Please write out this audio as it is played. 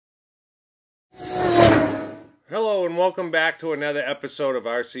and welcome back to another episode of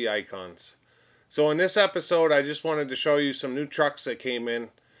RC Icons. So in this episode, I just wanted to show you some new trucks that came in.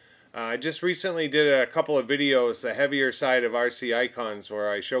 I just recently did a couple of videos, the heavier side of RC Icons, where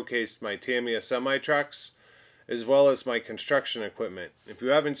I showcased my Tamiya semi-trucks as well as my construction equipment. If you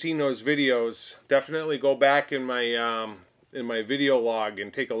haven't seen those videos, definitely go back in my video log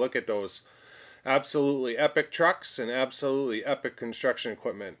and take a look at those. Absolutely epic trucks and absolutely epic construction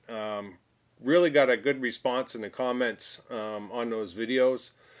equipment. Really got a good response in the comments on those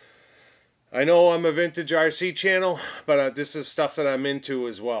videos. I know I'm a vintage RC channel, but this is stuff that I'm into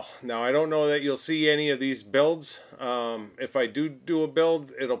as well. Now, I don't know that you'll see any of these builds. If I do a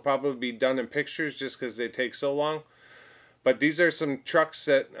build, it'll probably be done in pictures just because they take so long. But these are some trucks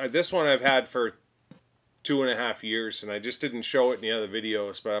that, this one I've had for 2.5 years, and I just didn't show it in the other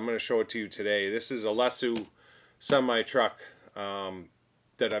videos, but I'm going to show it to you today. This is a LESU semi-truck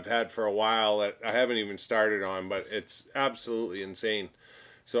that I've had for a while that I haven't even started on, but it's absolutely insane.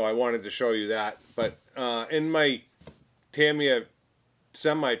 So I wanted to show you that. But in my Tamiya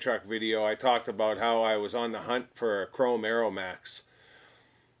semi-truck video, I talked about how I was on the hunt for a chrome Aeromax,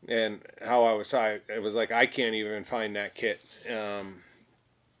 and how it was like, I can't even find that kit.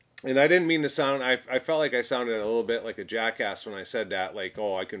 And I didn't mean to sound, I felt like I sounded a little bit like a jackass when I said that, like,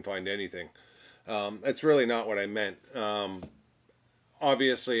 oh, I can find anything. That's really not what I meant.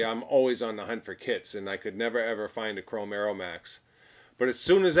 Obviously, I'm always on the hunt for kits, and I could never ever find a chrome Aeromax. But as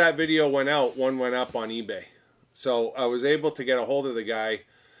soon as that video went out, one went up on eBay. So I was able to get a hold of the guy,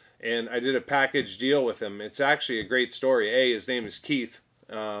 and I did a package deal with him. It's actually a great story. His name is Keith.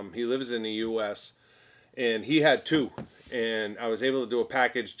 He lives in the U.S., and he had two. And I was able to do a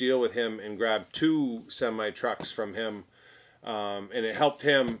package deal with him and grab 2 semi-trucks from him. And it helped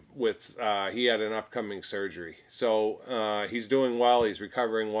him with, he had an upcoming surgery. So he's doing well, he's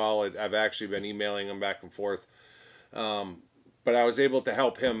recovering well. I've actually been emailing him back and forth. But I was able to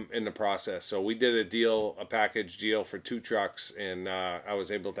help him in the process. So we did a deal, a package deal for 2 trucks, and I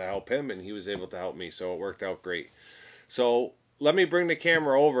was able to help him, and he was able to help me. So it worked out great. So let me bring the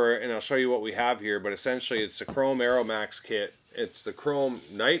camera over, and I'll show you what we have here. But essentially, it's the chrome Aeromax kit. It's the chrome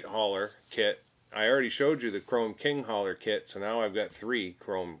Night Hauler kit. I already showed you the chrome King Hauler kit, so now I've got 3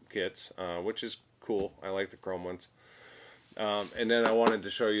 chrome kits, which is cool. I like the chrome ones. And then I wanted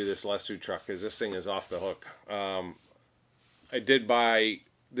to show you this LESU truck, because this thing is off the hook. I did buy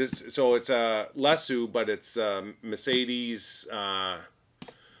this, so it's a LESU, but it's Mercedes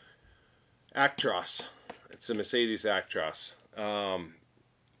Actros. It's a Mercedes Actros.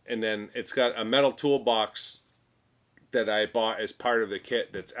 And then it's got a metal toolbox that I bought as part of the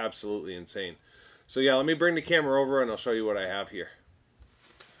kit that's absolutely insane. So yeah, let me bring the camera over and I'll show you what I have here.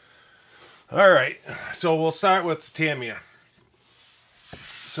 Alright, so we'll start with Tamiya.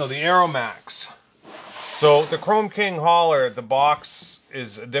 So the Aeromax. So the Chrome King Hauler, the box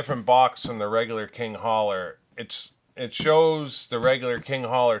is a different box from the regular King Hauler. It shows the regular King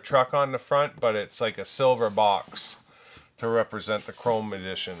Hauler truck on the front, but it's like a silver box to represent the Chrome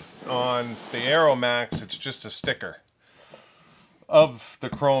edition. On the Aeromax, it's just a sticker of the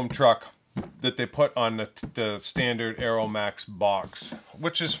Chrome truck that they put on the standard Aeromax box,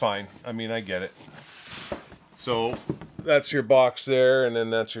 which is fine. I mean, I get it. So that's your box there, and then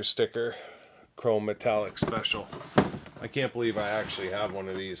that's your sticker, Chrome Metallic Special. I can't believe I actually have one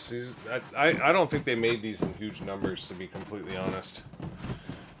of these. I don't think they made these in huge numbers, to be completely honest.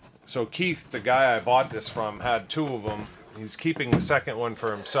 So Keith, the guy I bought this from, had 2 of them. He's keeping the second one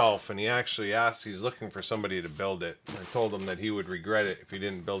for himself, and he actually asked, he's looking for somebody to build it. I told him that he would regret it if he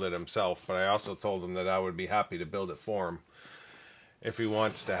didn't build it himself, but I also told him that I would be happy to build it for him if he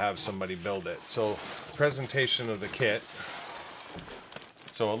wants to have somebody build it. So, presentation of the kit.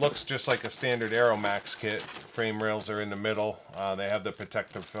 So it looks just like a standard Aeromax kit. Frame rails are in the middle. They have the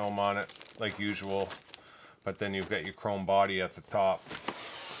protective film on it, like usual, but then you've got your chrome body at the top.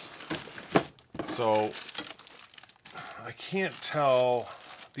 So I can't tell.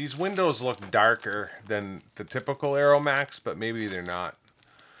 These windows look darker than the typical Aeromax, but maybe they're not.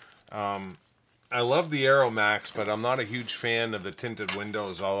 I love the Aeromax, but I'm not a huge fan of the tinted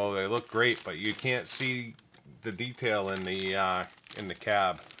windows, although they look great, but you can't see the detail in the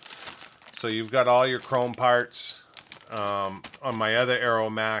cab. So you've got all your chrome parts. On my other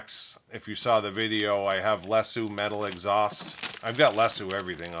Aeromax, if you saw the video, I have LESU metal exhaust. I've got LESU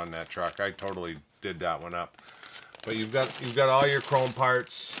everything on that truck. I totally did that one up. But you've got all your chrome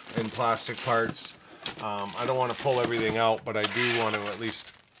parts and plastic parts. I don't want to pull everything out, but I do want to at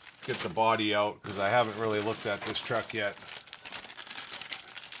least get the body out because I haven't really looked at this truck yet.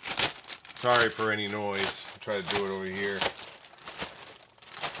 Sorry for any noise. I'll try to do it over here.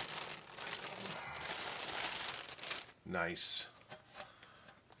 Nice.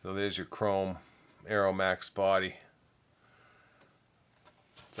 So there's your chrome Aeromax body.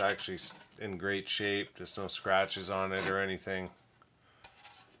 It's actually in great shape. There's no scratches on it or anything.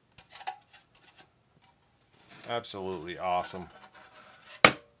 Absolutely awesome.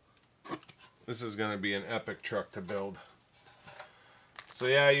 This is going to be an epic truck to build. So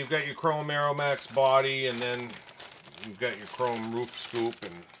yeah, you've got your chrome Aeromax body, and then you've got your chrome roof scoop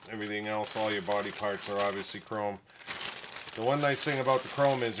and everything else. All your body parts are obviously chrome. The one nice thing about the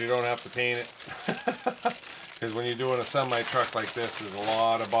chrome is you don't have to paint it. Because when you're doing a semi-truck like this, there's a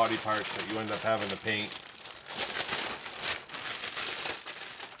lot of body parts that you end up having to paint.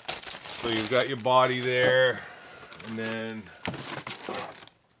 So you've got your body there, and then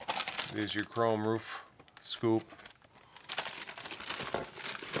there's your chrome roof scoop.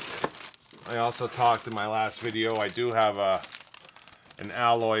 I also talked in my last video, I do have an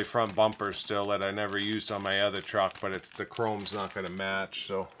alloy front bumper still that I never used on my other truck, but the chrome's not going to match,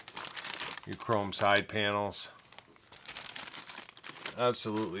 so your chrome side panels.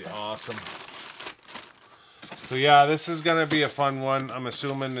 Absolutely awesome. So yeah, this is going to be a fun one. I'm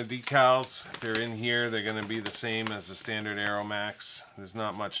assuming the decals, if they're in here, they're going to be the same as the standard Aeromax. There's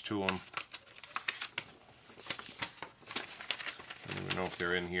not much to them. I don't even know if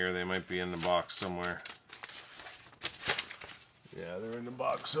they're in here. They might be in the box somewhere. Yeah, they're in the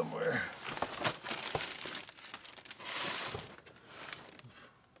box somewhere.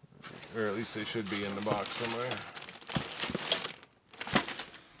 Or at least they should be in the box somewhere.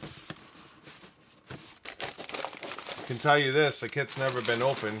 I can tell you this, the kit's never been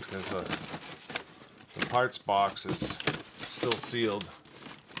opened because the parts box is still sealed.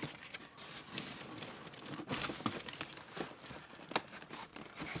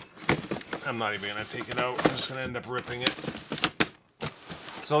 I'm not even going to take it out. I'm just going to end up ripping it.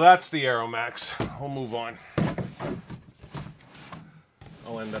 So that's the Aeromax. We'll move on.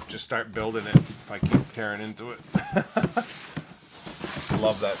 I'll end up just start building it if I keep tearing into it.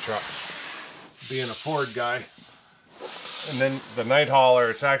 Love that truck. Being a Ford guy. And then the night hauler,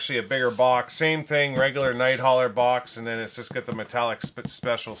 it's actually a bigger box. Same thing, regular night hauler box, and then it's just got the metallic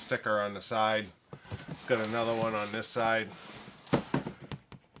special sticker on the side. It's got another one on this side.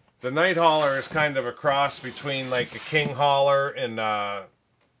 The night hauler is kind of a cross between like a King hauler and a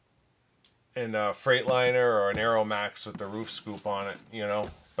Freightliner or an Aeromax with the roof scoop on it, you know,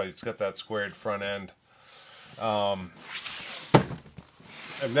 but it's got that squared front end. I've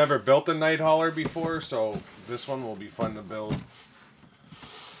never built a night hauler before, so this one will be fun to build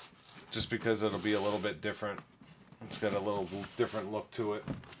just because it'll be a little bit different. It's got a little different look to it.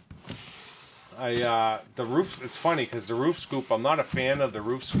 The roof, it's funny because the roof scoop, I'm not a fan of the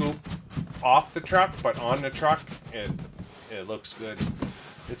roof scoop off the truck, but on the truck it looks good.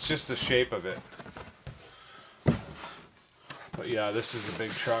 It's just the shape of it. But yeah, this is a big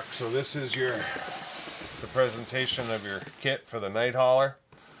truck. So this is the presentation of your kit for the night hauler.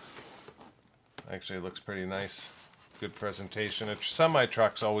 Actually, it looks pretty nice. Good presentation.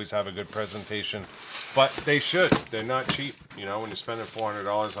 Semi-trucks always have a good presentation, but they should. They're not cheap, you know, when you're spending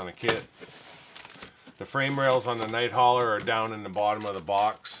 $400 on a kit. The frame rails on the night hauler are down in the bottom of the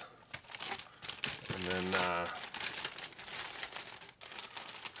box. And then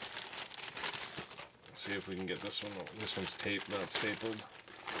let's see if we can get this one. This one's taped, not stapled.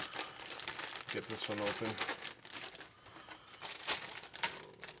 Get this one open.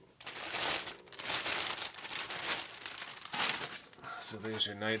 So there's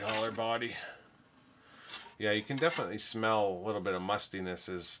your night hauler body. Yeah, you can definitely smell a little bit of mustiness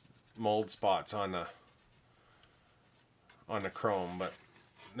as mold spots on the chrome, but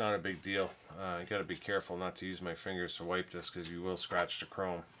not a big deal. You got to be careful not to use my fingers to wipe this because you will scratch the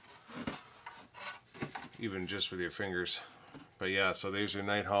chrome, even just with your fingers. But yeah, so there's your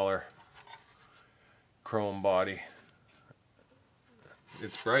night hauler chrome body.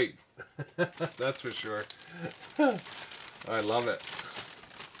 It's bright. That's for sure. I love it.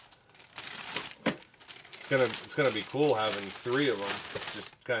 It's gonna be cool having 3 of them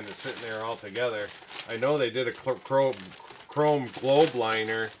just kind of sitting there all together. I know they did a chrome globe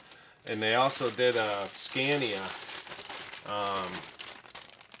liner, and they also did a Scania. I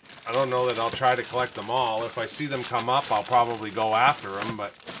don't know that I'll try to collect them all. If I see them come up, I'll probably go after them.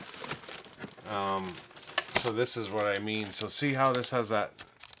 But so this is what I mean. So see how this has that?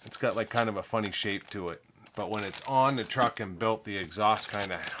 It's got like kind of a funny shape to it. But when it's on the truck and built, the exhaust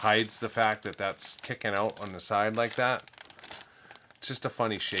kind of hides the fact that that's kicking out on the side like that. It's just a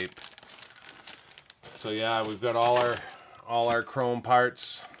funny shape. So yeah, we've got all our chrome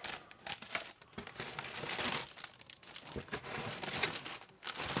parts.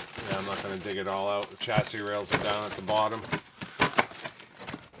 Yeah, I'm not going to dig it all out. The chassis rails are down at the bottom.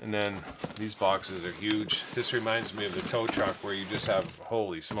 And then these boxes are huge. This reminds me of the tow truck where you just have,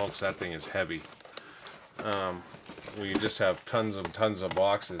 holy smokes, that thing is heavy. Where you just have tons of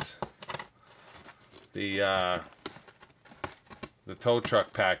boxes. The tow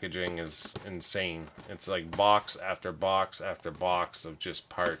truck packaging is insane. It's like box after box after box of just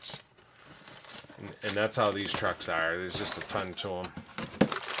parts. And that's how these trucks are. There's just a ton to them.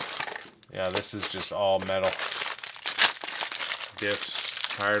 Yeah, this is just all metal. Diffs,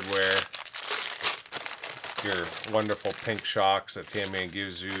 hardware. Your wonderful pink shocks that Tamiya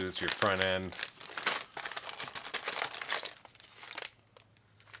gives you. It's your front end.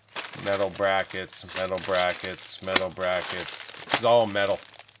 Metal brackets, metal brackets, metal brackets. This is all metal.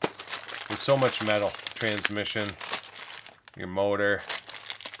 There's so much metal. Transmission, your motor,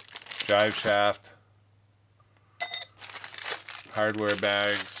 drive shaft, hardware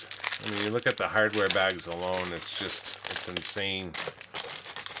bags. I mean, you look at the hardware bags alone, it's insane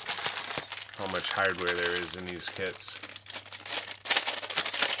how much hardware there is in these kits.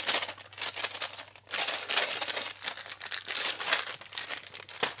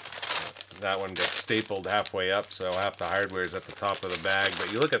 That one got stapled halfway up, so half the hardware is at the top of the bag.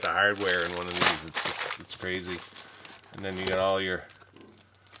 But you look at the hardware in one of these, it's crazy. And then you got all your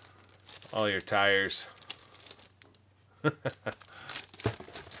tires.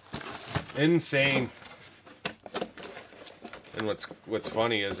 Insane. And what's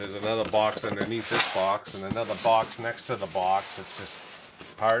funny is there's another box underneath this box and another box next to the box. It's just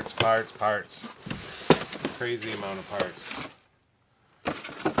parts, parts, parts. Crazy amount of parts.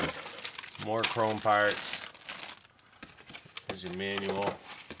 More chrome parts. Here's your manual,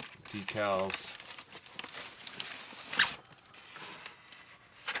 decals.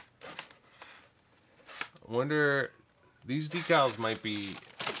 I wonder, these decals might be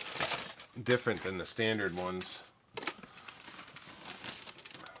different than the standard ones.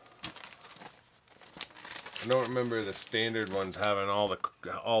 I don't remember the standard ones having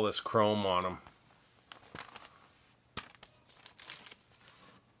all this chrome on them.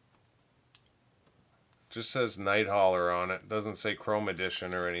 Just says Night Hauler on it. Doesn't say Chrome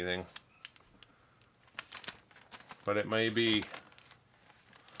Edition or anything. But it might be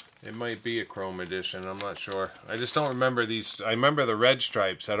a Chrome Edition. I'm not sure. I just don't remember these. I remember the red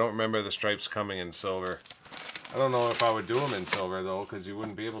stripes. I don't remember the stripes coming in silver. I don't know if I would do them in silver though, because you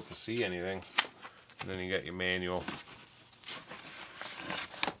wouldn't be able to see anything. And then you get your manual.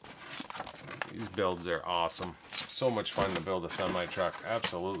 These builds are awesome. So much fun to build a semi-truck.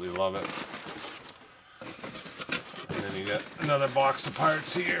 Absolutely love it. And then you got another box of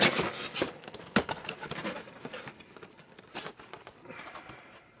parts here.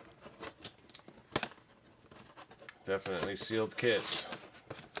 Definitely sealed kits.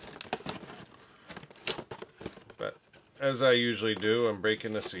 But as I usually do, I'm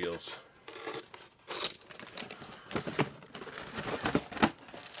breaking the seals.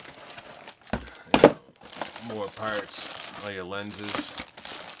 More parts, all your lenses,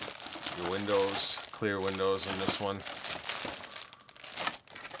 your windows, clear windows in this one.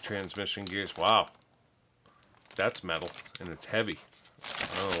 Transmission gears. Wow, that's metal and it's heavy.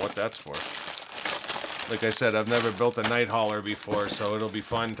 I don't know what that's for. Like I said, I've never built a Night Hauler before, so it'll be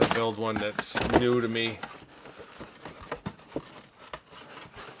fun to build one that's new to me.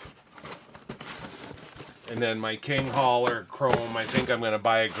 And then my King Hauler Chrome, I think I'm going to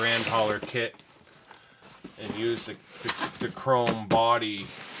buy a Grand Hauler kit and use the chrome body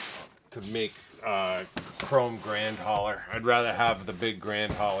to make chrome Grand Hauler. I'd rather have the big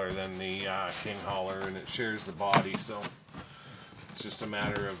Grand Hauler than the King Hauler, and it shares the body, so it's just a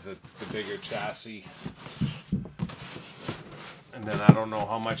matter of the bigger chassis. And then I don't know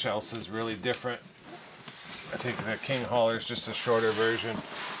how much else is really different. I think the King Hauler is just a shorter version.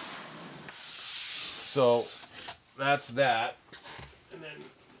 So that's that. And then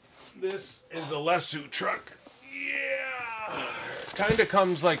this is a LESU truck. Yeah! Kind of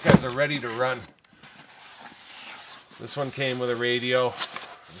comes like as a ready to run. This one came with a radio.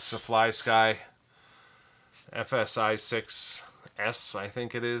 It's a Fly Sky FSI 6S, I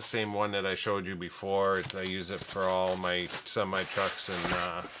think it is. Same one that I showed you before. I use it for all my semi-trucks and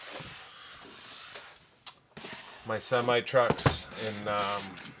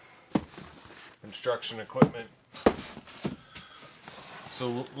construction equipment.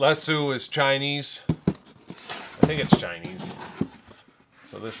 So LESU is Chinese. I think it's Chinese.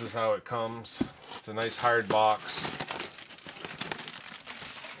 So this is how it comes. It's a nice hard box.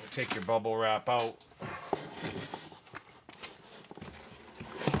 You take your bubble wrap out.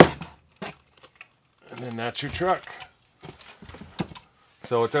 And then that's your truck.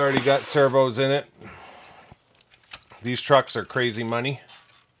 So it's already got servos in it. These trucks are crazy money,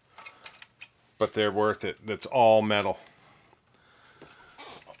 but they're worth it. It's all metal.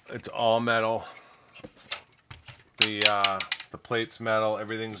 It's all metal. The plate's metal,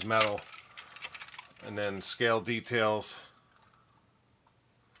 everything's metal. And then scale details,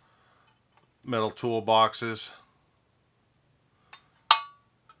 metal toolboxes,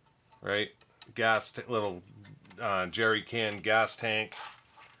 right? Gas, little jerry can gas tank,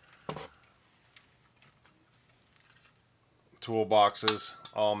 toolboxes,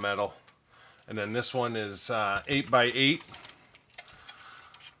 all metal. And then this one is 8x8.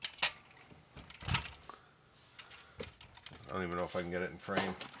 I don't even know if I can get it in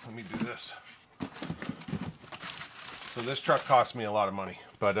frame. Let me do this. So this truck cost me a lot of money,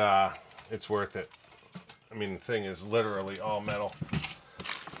 but it's worth it. I mean, the thing is literally all metal.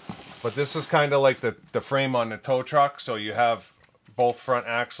 But this is kind of like the frame on the tow truck, so you have both front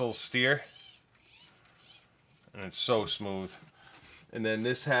axles steer. And it's so smooth. And then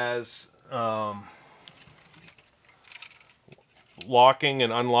this has locking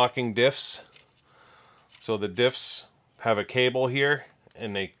and unlocking diffs. So the diffs have a cable here,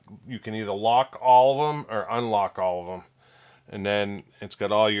 and you can either lock all of them or unlock all of them. And then it's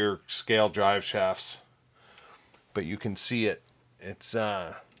got all your scale drive shafts. But you can see it. It's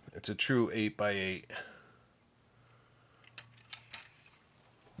a true 8x8.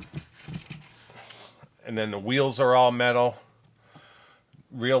 And then the wheels are all metal.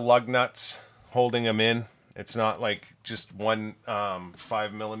 Real lug nuts holding them in. It's not like just one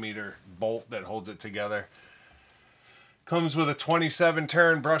 5mm bolt that holds it together. Comes with a 27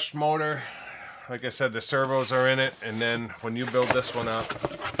 turn brushed motor. Like I said, the servos are in it. And then when you build this one up,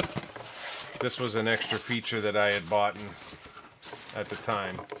 this was an extra feature that I had bought at the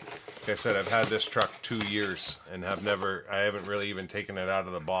time. Like I said, I've had this truck 2 years and I haven't really even taken it out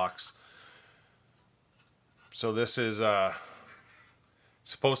of the box. So this is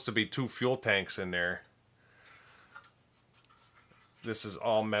supposed to be 2 fuel tanks in there. This is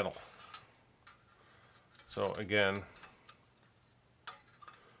all metal. So again,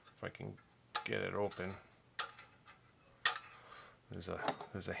 if I can get it open, there's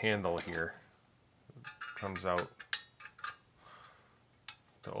a handle here. It comes out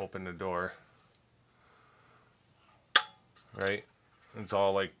to open the door. Right? It's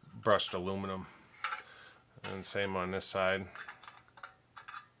all like brushed aluminum. And same on this side.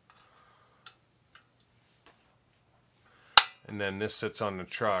 And then this sits on the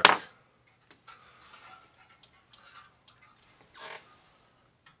truck.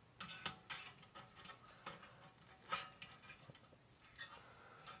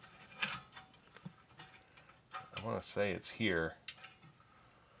 I want to say it's here.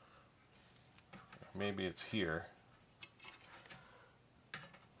 Maybe it's here.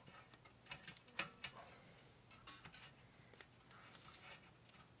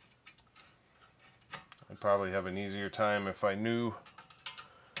 I'd probably have an easier time if I knew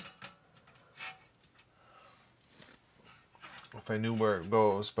where it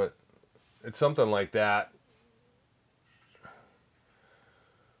goes, but it's something like that.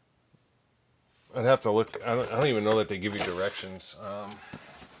 I'd have to look. I don't even know that they give you directions.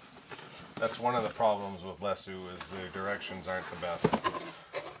 That's one of the problems with LESU, is their directions aren't the best.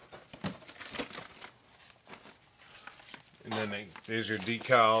 And then there's your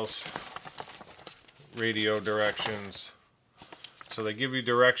decals, radio directions. So they give you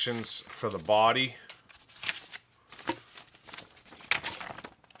directions for the body,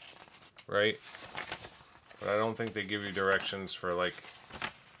 right? But I don't think they give you directions for like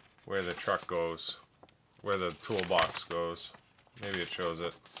where the truck goes, where the toolbox goes. Maybe it shows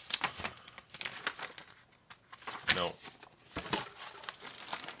it. No.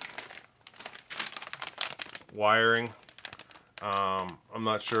 Wiring. I'm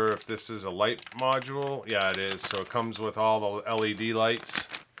not sure if this is a light module. Yeah, it is. So it comes with all the LED lights.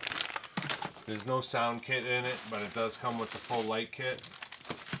 There's no sound kit in it, but it does come with the full light kit.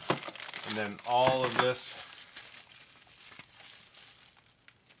 And then all of this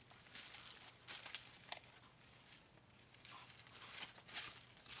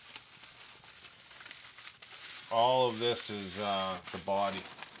is the body.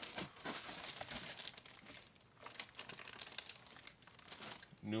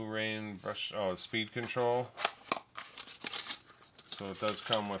 New rain brush, speed control. So it does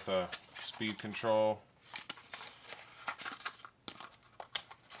come with a speed control.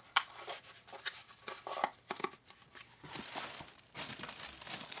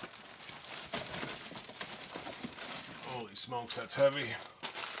 Holy smokes, that's heavy.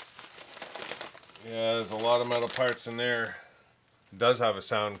 Yeah, there's a lot of metal parts in there. It does have a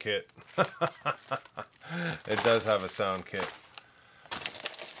sound kit. It does have a sound kit.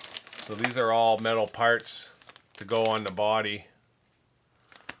 So these are all metal parts to go on the body.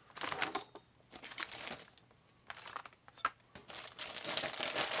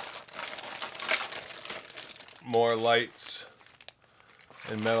 More lights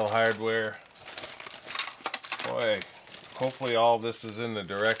and metal hardware. Boy, hopefully all this is in the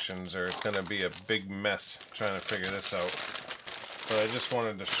directions, or it's going to be a big mess trying to figure this out. But I just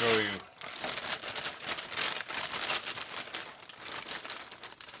wanted to show you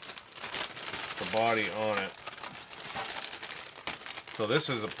the body on it. So this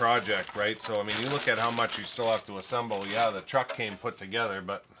is a project, right? So I mean, you look at how much you still have to assemble. Yeah, the truck came put together,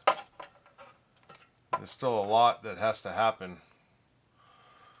 but there's still a lot that has to happen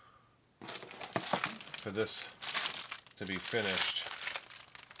for this to be finished.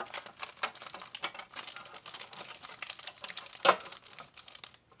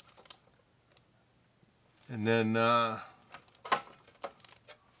 And then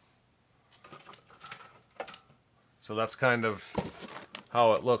so that's kind of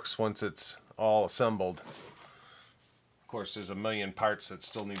how it looks once it's all assembled. Of course, there's a million parts that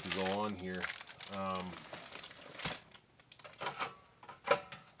still need to go on here.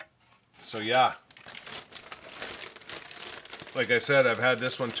 So yeah, like I said, I've had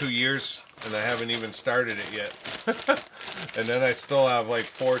this one 2 years and I haven't even started it yet. And then I still have like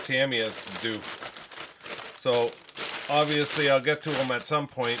 4 Tamiyas to do. So obviously I'll get to them at some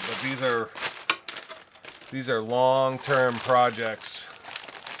point, but these are long-term projects.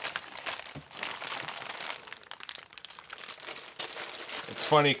 It's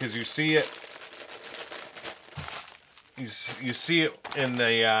funny because you see it. You see it in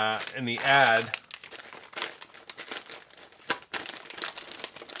the ad,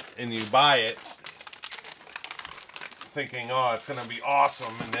 and you buy it, thinking, "Oh, it's gonna be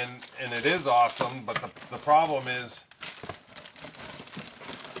awesome," and it is awesome. But the problem is,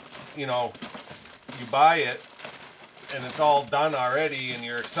 you know, you buy it, and it's all done already, and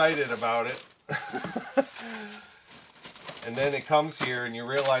you're excited about it. And then it comes here, and you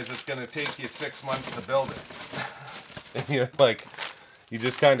realize it's gonna take you 6 months to build it. And you're like, you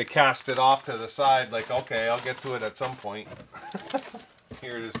just kind of cast it off to the side, like, okay, I'll get to it at some point.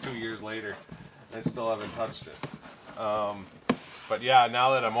 Here it is 2 years later. I still haven't touched it. But yeah,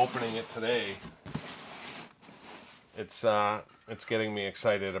 now that I'm opening it today, it's getting me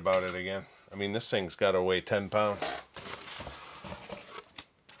excited about it again. I mean, this thing's got to weigh 10 pounds.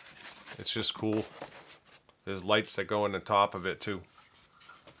 It's just cool. There's lights that go in the top of it too.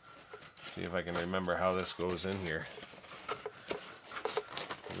 See if I can remember how this goes in here.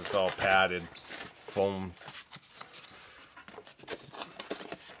 It's all padded, foam.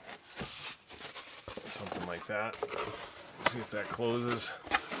 Something like that. Let's see if that closes.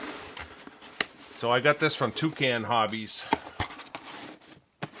 So I got this from Toucan Hobbies.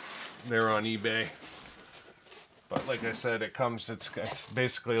 They're on eBay. But like I said, it comes, it's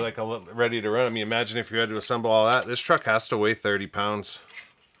basically like a little ready to run. I mean, imagine if you had to assemble all that. This truck has to weigh 30 pounds.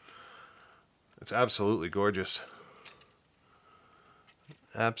 It's absolutely gorgeous.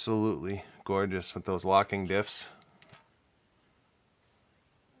 Absolutely gorgeous with those locking diffs.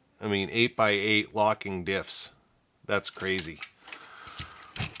 I mean, 8x8 locking diffs. That's crazy.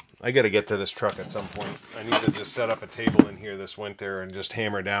 I gotta get to this truck at some point. I need to just set up a table in here this winter and just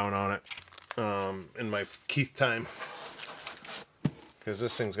hammer down on it in my Keith time, because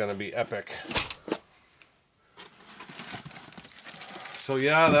this thing's gonna be epic. So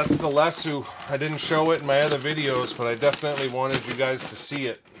yeah, that's the LESU. I didn't show it in my other videos, but I definitely wanted you guys to see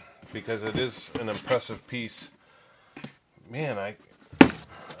it because it is an impressive piece. Man, I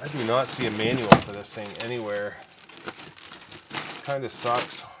do not see a manual for this thing anywhere. Kind of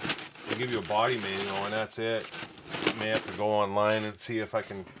sucks. They give you a body manual and that's it. I may have to go online and see if I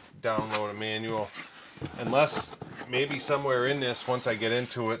can download a manual. Unless maybe somewhere in this, once I get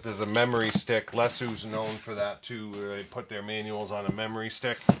into it, there's a memory stick. LESU's known for that too, where they put their manuals on a memory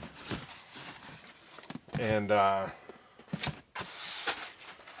stick. And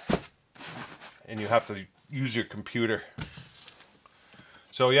you have to use your computer.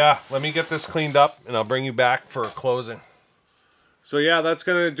 So yeah, let me get this cleaned up and I'll bring you back for a closing. So yeah, that's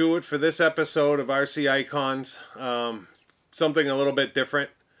going to do it for this episode of RC Icons. Something a little bit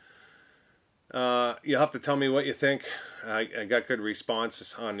different. You'll have to tell me what you think. I got good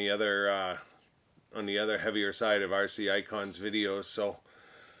responses on the other heavier side of RC Icons videos, so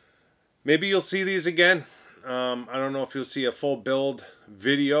maybe you'll see these again. I don't know if you'll see a full build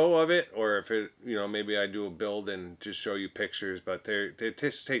video of it, or if it, you know, maybe I do a build and just show you pictures, but it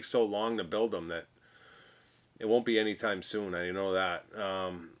just takes so long to build them that it won't be anytime soon. I know that.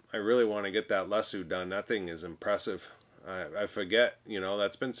 I really want to get that LESU done. That thing is impressive. I forget, you know,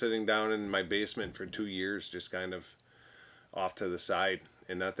 that's been sitting down in my basement for 2 years, just kind of off to the side,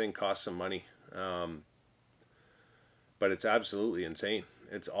 and that thing costs some money. But it's absolutely insane.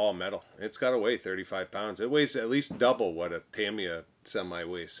 It's all metal. It's got to weigh 35 pounds. It weighs at least double what a Tamiya semi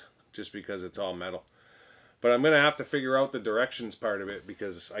weighs, just because it's all metal. But I'm going to have to figure out the directions part of it,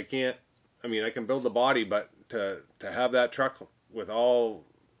 because I can't, I mean, I can build the body, but to have that truck with all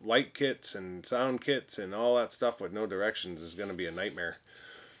light kits and sound kits and all that stuff with no directions is going to be a nightmare.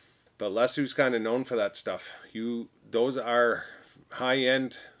 But LESU's kind of known for that stuff. Those are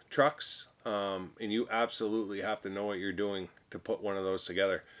high-end trucks, and you absolutely have to know what you're doing to put one of those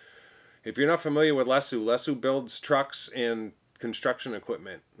together. If you're not familiar with LESU, LESU builds trucks and construction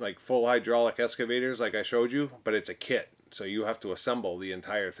equipment, like full hydraulic excavators like I showed you, but it's a kit, so you have to assemble the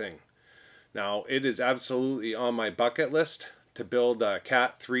entire thing. Now, it is absolutely on my bucket list to build a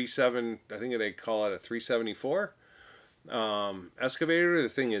Cat 37, I think they call it a 374 excavator. The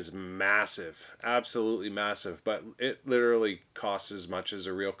thing is massive, absolutely massive, but it literally costs as much as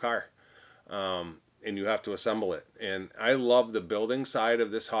a real car, and you have to assemble it. And I love the building side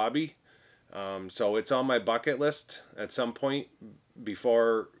of this hobby, so it's on my bucket list. At some point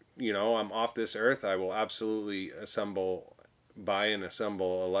before, you know, I'm off this earth, I will absolutely buy and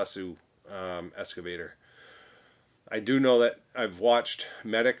assemble a LESU excavator. I do know that I've watched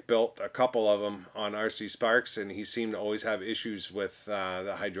Medic built a couple of them on RC Sparks, and he seemed to always have issues with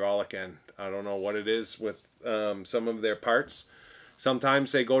the hydraulic end. I don't know what it is with some of their parts.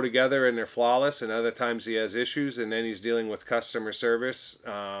 Sometimes they go together and they're flawless, and other times he has issues, and then he's dealing with customer service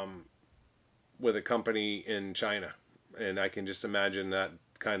with a company in China. And I can just imagine that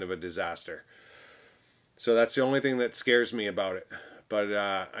kind of a disaster. So that's the only thing that scares me about it. But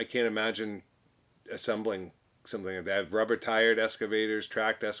I can't imagine assembling something like that. I have rubber tired excavators,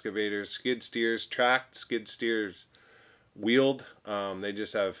 tracked excavators, skid steers, tracked skid steers, wheeled. They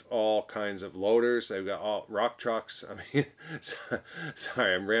just have all kinds of loaders. They've got all rock trucks. I mean,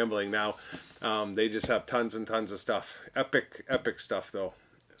 sorry, I'm rambling now. They just have tons and tons of stuff. Epic stuff though.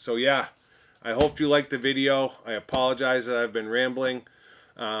 So yeah, I hope you liked the video. I apologize that I've been rambling.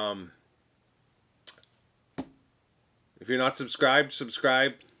 If you're not subscribed,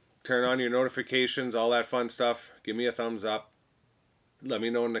 subscribe. Turn on your notifications, all that fun stuff. Give me a thumbs up. Let me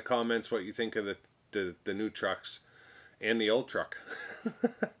know in the comments what you think of the new trucks and the old truck.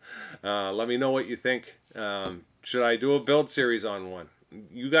 Let me know what you think. Should I do a build series on one?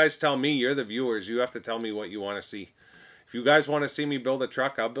 You guys tell me. You're the viewers. You have to tell me what you want to see. If you guys want to see me build a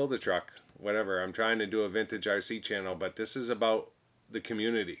truck, I'll build a truck. Whatever. I'm trying to do a vintage RC channel, but this is about the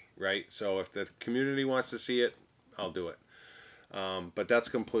community, right? So if the community wants to see it, I'll do it. But that's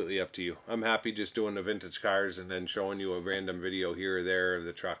completely up to you. I'm happy just doing the vintage cars and then showing you a random video here or there of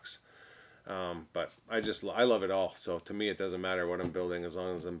the trucks. But I love it all. So to me, it doesn't matter what I'm building as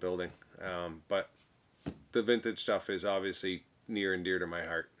long as I'm building. But the vintage stuff is obviously near and dear to my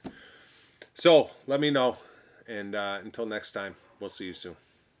heart. So let me know. And until next time, we'll see you soon.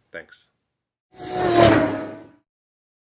 Thanks.